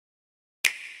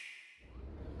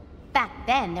Back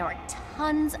then, there were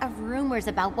tons of rumors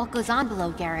about what goes on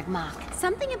below Garreg-Mach.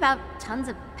 Something about tons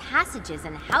of passages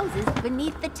and houses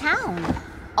beneath the town,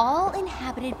 all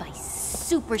inhabited by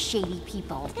super shady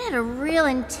people. It had a real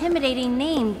intimidating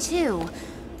name, too.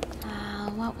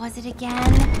 What was it again?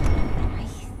 I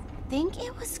think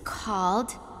it was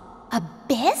called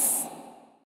Abyss?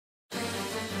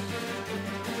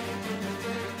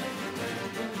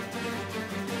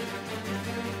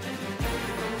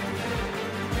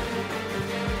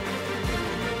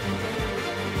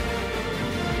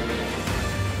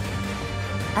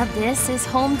 Abyss is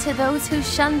home to those who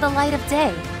shun the light of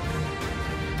day.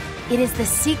 It is the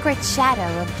secret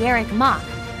shadow of Garreg-Mach.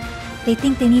 They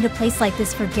think they need a place like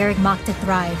this for Garreg-Mach to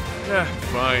thrive. Yeah,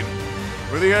 fine.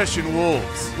 We're the Ashen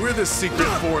Wolves. We're the secret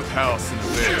fourth house in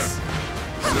Abyss.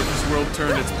 The surface world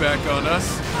turned its back on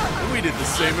us, and we did the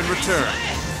same in return.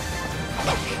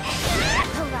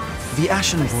 The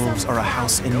Ashen Wolves are a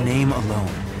house in name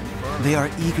alone. They are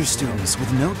eager students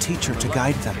with no teacher to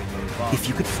guide them. If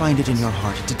you could find it in your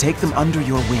heart to take them under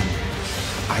your wing,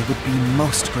 I would be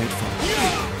most grateful.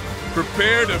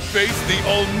 Prepare to face the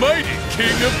almighty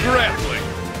king of grappling!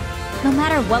 No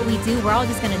matter what we do, we're all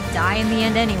just gonna die in the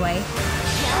end anyway.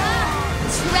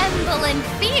 Tremble in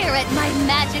fear at my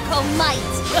magical might!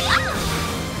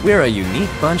 We're a unique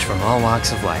bunch from all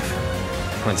walks of life.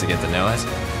 Once you get to know us,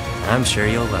 I'm sure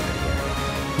you'll love it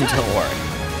here. Don't worry,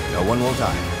 no one will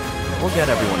die. We'll get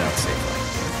everyone out safely.